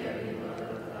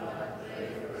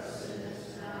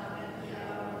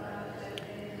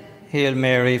 Hail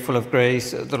Mary, full of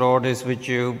grace, the Lord is with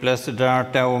you. Blessed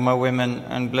art thou among women,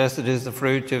 and blessed is the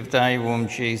fruit of thy womb,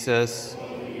 Jesus.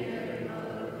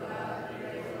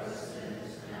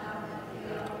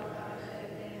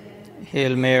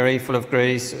 Hail Mary, full of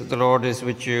grace, the Lord is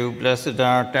with you. Blessed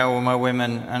art thou among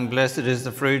women, and blessed is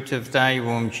the fruit of thy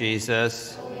womb,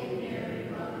 Jesus.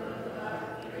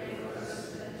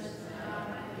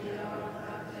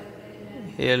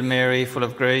 Hail Mary, full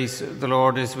of grace, the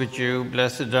Lord is with you.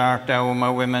 Blessed art thou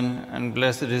among women, and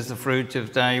blessed is the fruit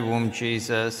of thy womb,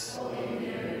 Jesus.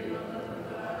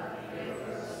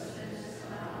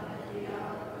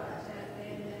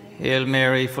 Hail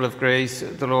Mary, full of grace,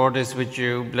 the Lord is with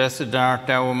you. Blessed art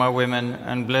thou among women,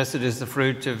 and blessed is the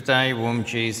fruit of thy womb,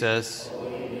 Jesus.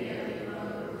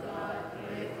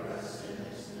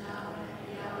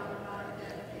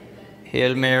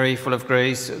 Hail Mary, full of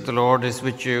grace, the Lord is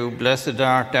with you. Blessed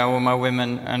art thou among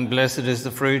women, and blessed is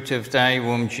the fruit of thy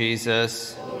womb,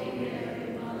 Jesus.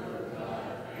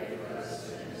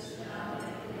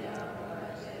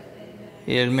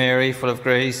 Hail Mary, full of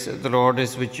grace, the Lord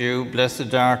is with you.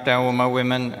 Blessed art thou among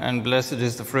women, and blessed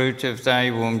is the fruit of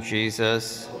thy womb,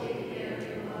 Jesus.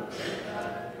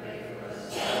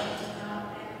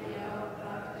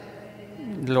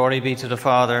 Glory be to the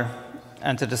Father,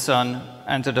 and to the Son,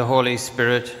 and to the Holy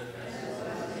Spirit.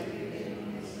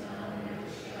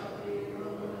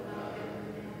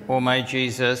 O my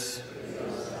Jesus,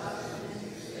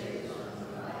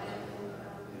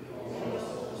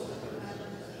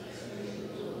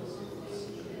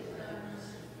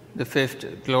 the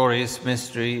fifth glorious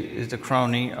mystery is the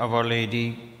crowning of Our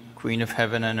Lady, Queen of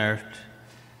heaven and earth.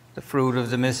 The fruit of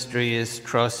the mystery is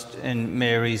trust in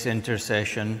Mary's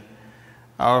intercession.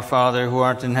 Our Father, who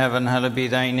art in heaven, hallowed be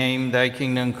thy name. Thy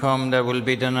kingdom come, thy will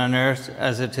be done on earth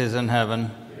as it is in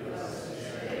heaven.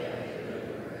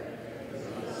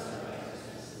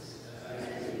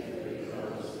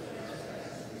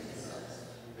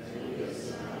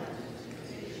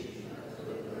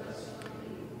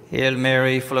 Hail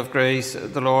Mary, full of grace,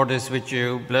 the Lord is with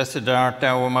you. Blessed art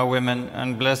thou among women,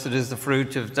 and blessed is the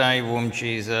fruit of thy womb,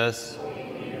 Jesus.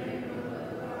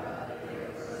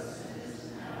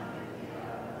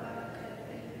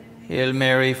 Hail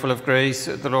Mary, full of grace,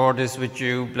 the Lord is with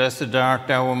you. Blessed art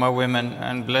thou among women,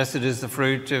 and blessed is the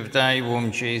fruit of thy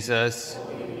womb, Jesus.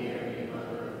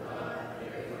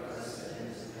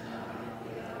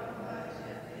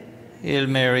 Hail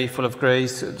Mary, full of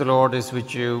grace, the Lord is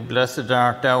with you. Blessed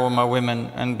art thou among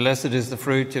women, and blessed is the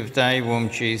fruit of thy womb,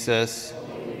 Jesus.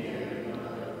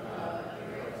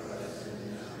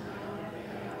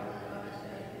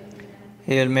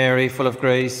 Hail Mary, full of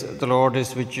grace, the Lord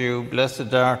is with you.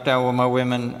 Blessed art thou among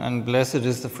women, and blessed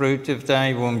is the fruit of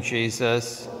thy womb,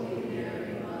 Jesus.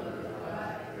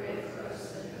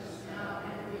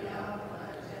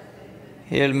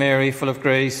 Hail Mary, full of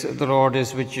grace, the Lord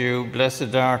is with you.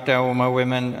 Blessed art thou among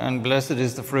women, and blessed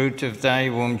is the fruit of thy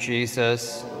womb,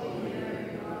 Jesus.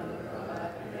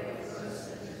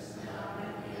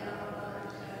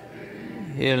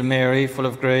 Hail Mary, full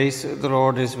of grace, the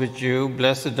Lord is with you.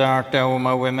 Blessed art thou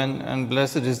among women, and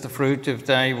blessed is the fruit of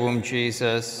thy womb,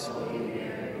 Jesus.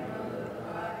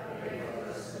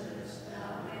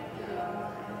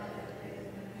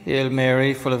 Hail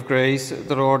Mary, full of grace,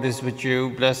 the Lord is with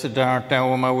you. Blessed art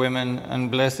thou among women,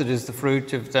 and blessed is the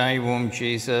fruit of thy womb,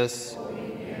 Jesus.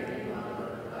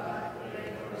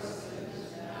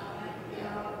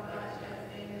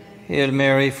 Hail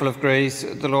Mary, full of grace,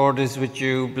 the Lord is with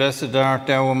you. Blessed art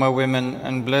thou among women,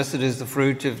 and blessed is the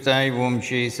fruit of thy womb,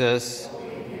 Jesus.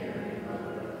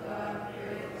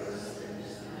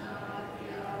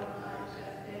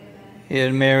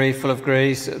 Hail Mary, full of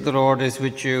grace, the Lord is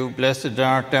with you. Blessed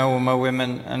art thou among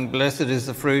women, and blessed is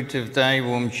the fruit of thy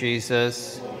womb,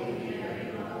 Jesus.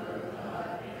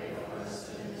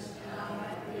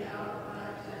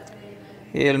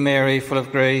 Hail Mary, full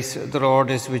of grace, the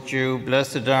Lord is with you.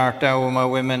 Blessed art thou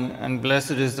among women, and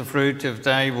blessed is the fruit of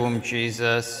thy womb,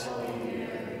 Jesus.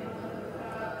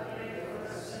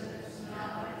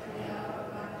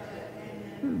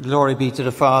 Glory be to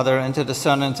the Father, and to the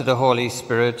Son, and to the Holy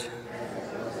Spirit.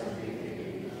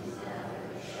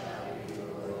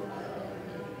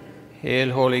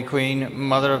 Hail, Holy Queen,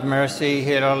 Mother of Mercy,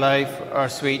 hail our life, our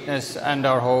sweetness, and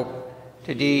our hope.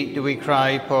 To thee do we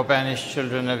cry, poor banished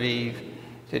children of Eve.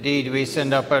 To thee do we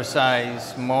send up our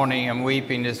sighs, mourning and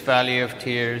weeping this valley of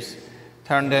tears.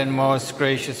 Turn then, most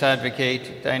gracious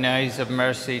Advocate, thine eyes of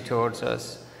mercy towards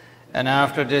us. And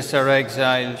after this our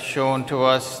exile, show unto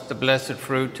us the blessed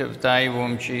fruit of thy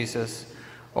womb, Jesus.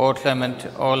 O clement,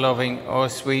 O loving, O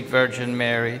sweet Virgin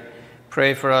Mary,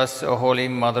 pray for us, O Holy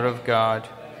Mother of God.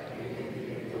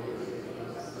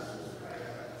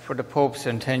 For the Pope's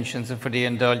intentions and for the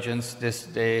indulgence this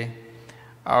day.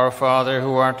 Our Father,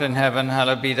 who art in heaven,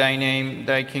 hallowed be thy name.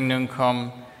 Thy kingdom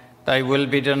come. Thy will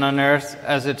be done on earth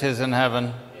as it is in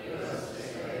heaven.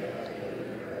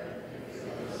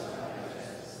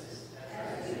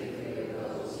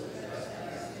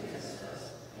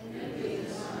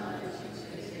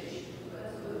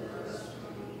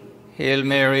 Hail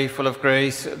Mary, full of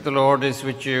grace, the Lord is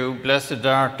with you. Blessed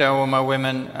art thou among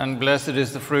women, and blessed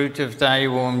is the fruit of thy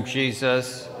womb,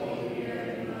 Jesus.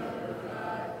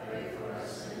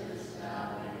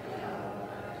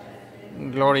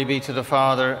 Glory be to the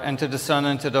Father, and to the Son,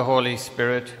 and to the Holy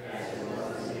Spirit.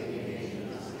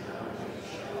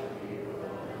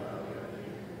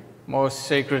 Most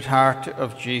Sacred Heart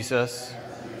of Jesus,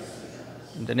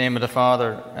 in the name of the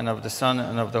Father, and of the Son,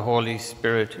 and of the Holy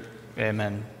Spirit.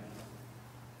 Amen.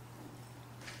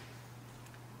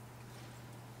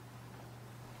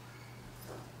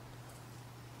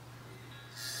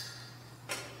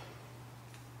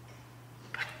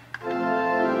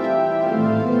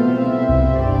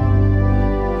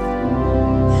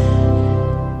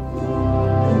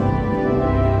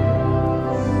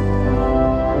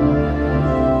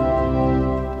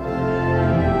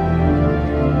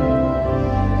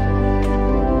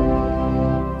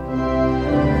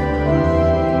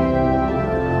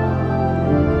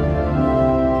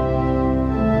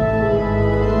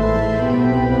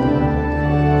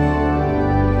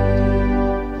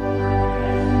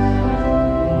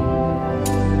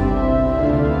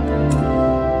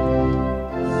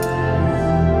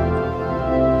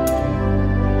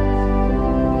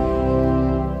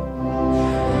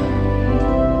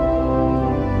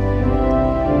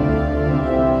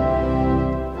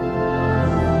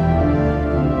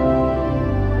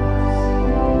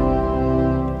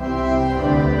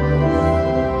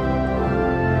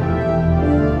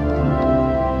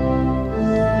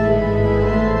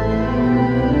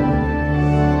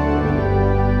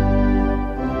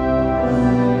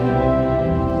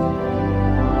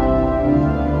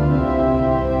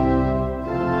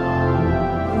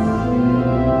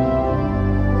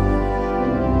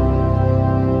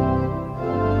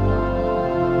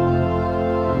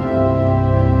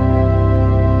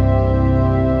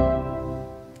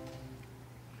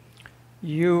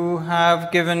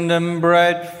 Have given them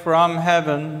bread from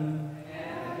heaven.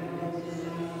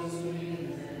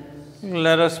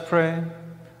 Let us pray.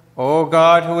 O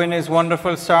God, who in his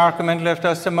wonderful sacrament left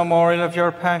us a memorial of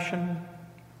your passion,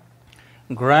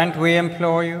 grant, we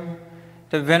implore you,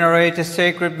 to venerate the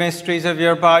sacred mysteries of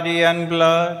your body and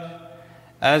blood,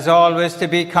 as always to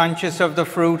be conscious of the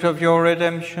fruit of your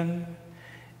redemption,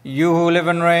 you who live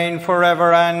and reign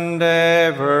forever and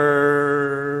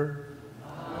ever.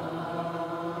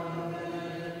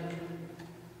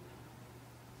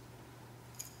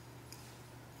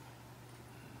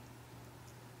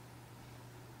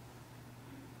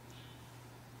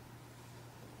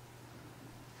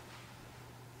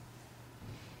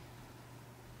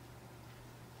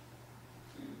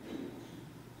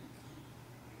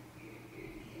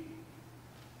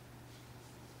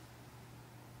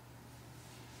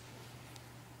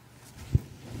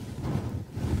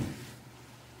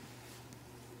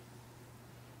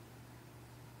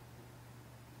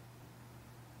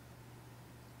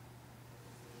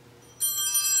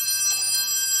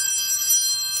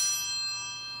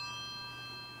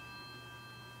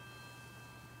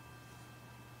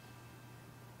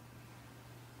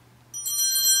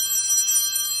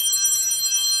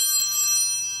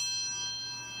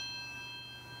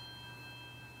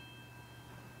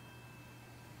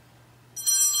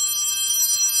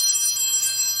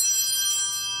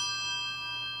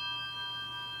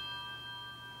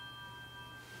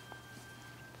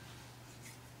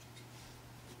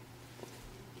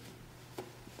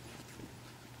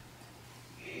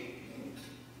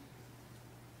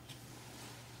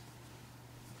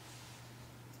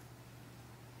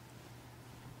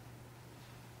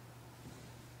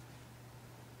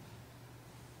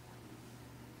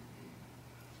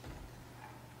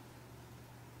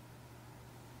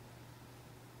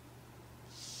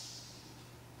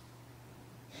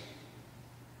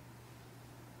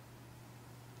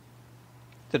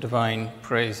 The divine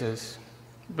praises.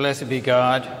 Blessed be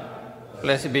God,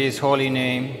 blessed be his holy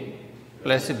name,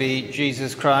 blessed be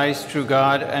Jesus Christ, true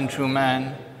God and true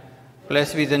man.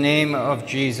 Blessed be the name of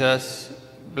Jesus,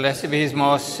 blessed be his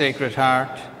most sacred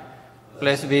heart,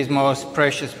 blessed be his most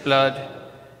precious blood,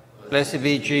 blessed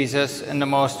be Jesus in the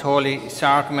most holy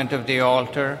sacrament of the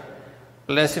altar,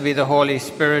 blessed be the Holy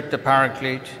Spirit, the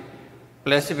Paraclete,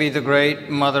 blessed be the great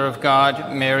Mother of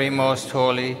God, Mary most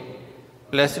holy,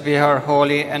 blessed be her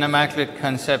holy and immaculate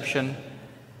conception,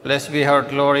 blessed be her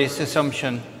glorious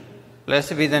Assumption,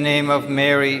 blessed be the name of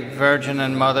Mary, Virgin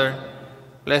and Mother,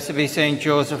 blessed be Saint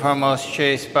Joseph, her most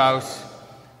chaste spouse,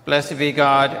 blessed be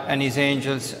God and his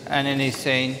angels and in his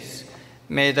saints.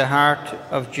 May the heart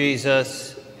of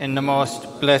Jesus in the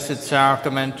most blessed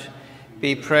sacrament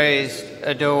be praised,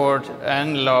 adored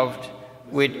and loved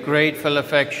with grateful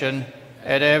affection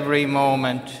at every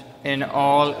moment in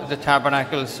all the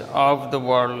tabernacles of the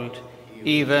world,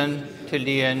 even till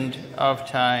the end of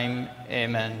time.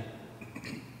 Amen.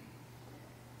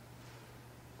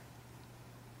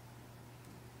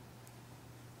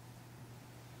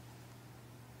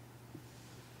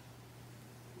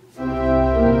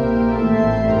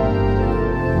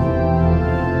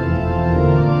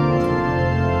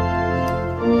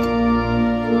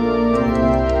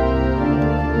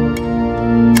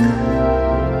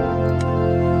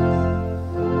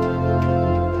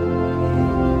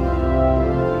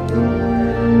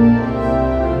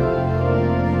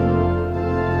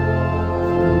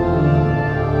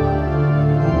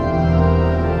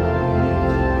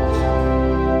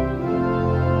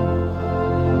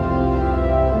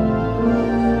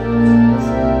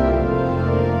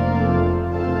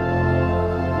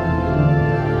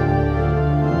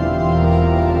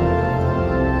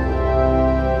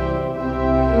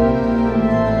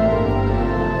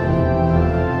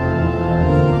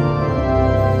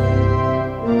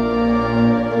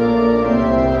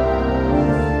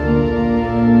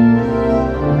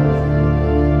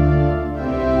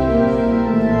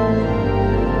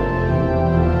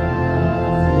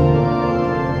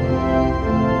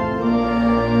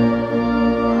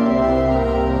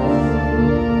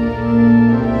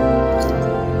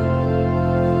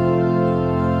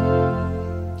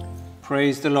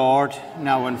 Praise the Lord,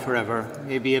 now and forever.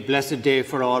 May be a blessed day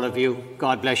for all of you.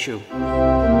 God bless you.